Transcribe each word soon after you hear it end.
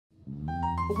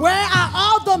Where are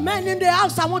all the men in the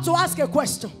house? I want to ask a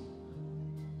question.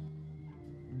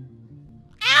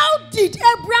 How did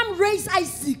Abraham raise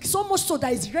Isaac so much so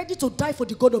that he's ready to die for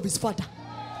the God of his father?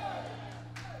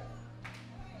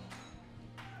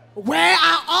 Where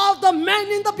are all the men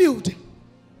in the building?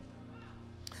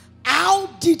 How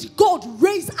did God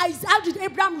raise Isaac? How did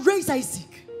Abraham raise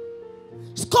Isaac?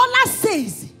 Scholar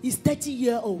says he's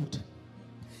 30-year-old.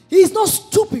 He's not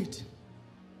stupid.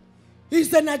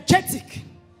 He's energetic.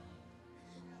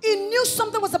 He knew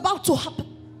something was about to happen.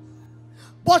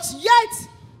 But yet,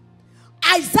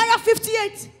 Isaiah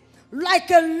 58,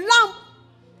 like a lamb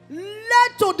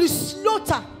led to the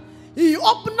slaughter, he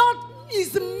opened up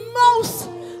his mouth.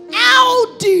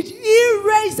 How did he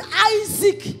raise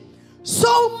Isaac?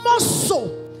 So much so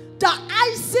that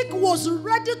Isaac was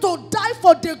ready to die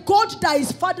for the God that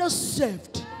his father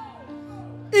served.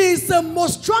 He is the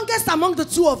most strongest among the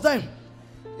two of them.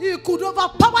 He could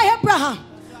overpower Abraham.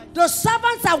 The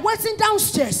servants are waiting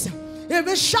downstairs. If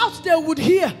they shout, they would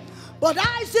hear. But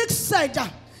Isaac said,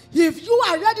 if you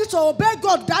are ready to obey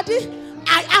God, Daddy,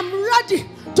 I am ready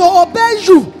to obey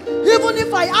you, even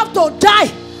if I have to die.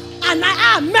 And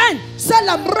I am amen.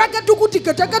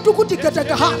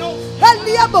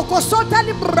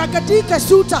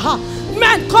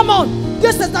 Man, come on.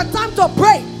 This is the time to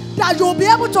pray that you'll be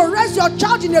able to raise your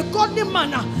child in a godly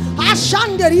manner.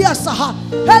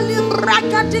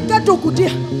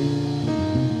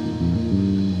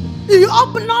 He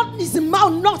opened up his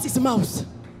mouth, not his mouth.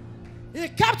 He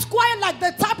kept quiet like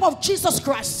the type of Jesus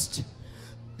Christ.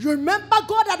 You remember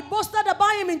God had boasted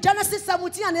about him in Genesis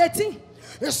 17 and 18?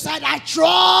 He said, I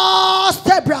trust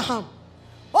Abraham.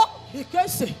 Oh, he can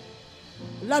say,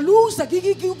 and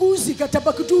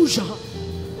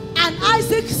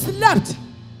Isaac slept.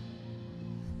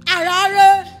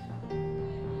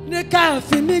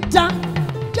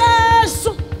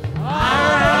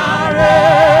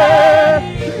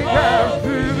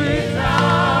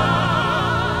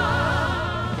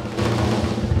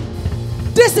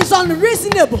 This is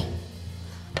unreasonable.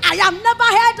 I have never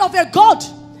heard of a God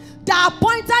that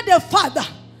appointed a father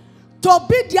to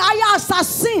be the higher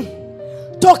assassin,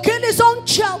 to kill his own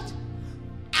child.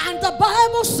 And the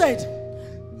Bible said,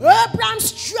 Abraham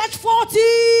stretched forth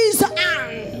his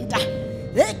hand,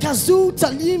 and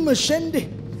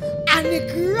he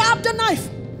grabbed the knife.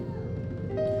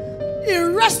 He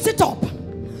raised it up.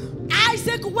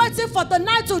 Isaac waited for the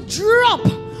knife to drop,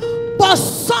 but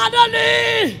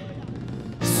suddenly,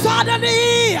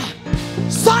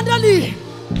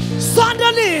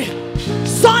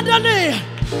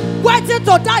 waiting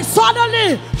to die,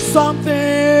 suddenly,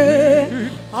 something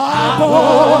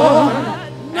happened.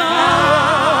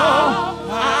 Now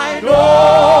I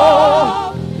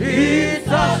know it's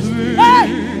a sweet. Hey,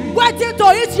 waiting to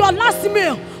eat your last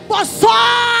meal, but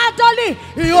suddenly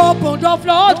he opened the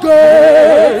floodgates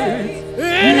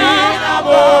in a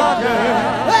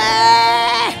bucket.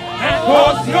 Hey, and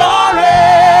was your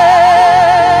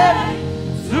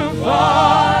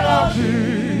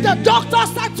the doctor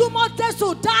said 2 more days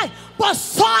to die, but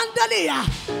suddenly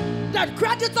the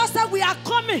creditor said we are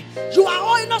coming. You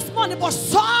are owing us money, but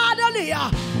suddenly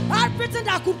everything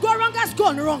that could go wrong has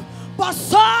gone wrong. But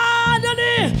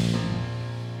suddenly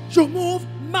you move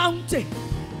mountain.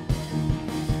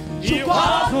 You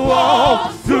cause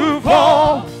walls to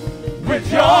fall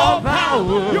with your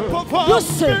power. You perform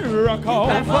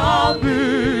miracles.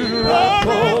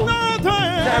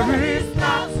 There is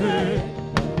nothing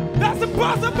that's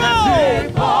impossible.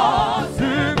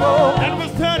 And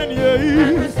we're standing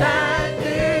here.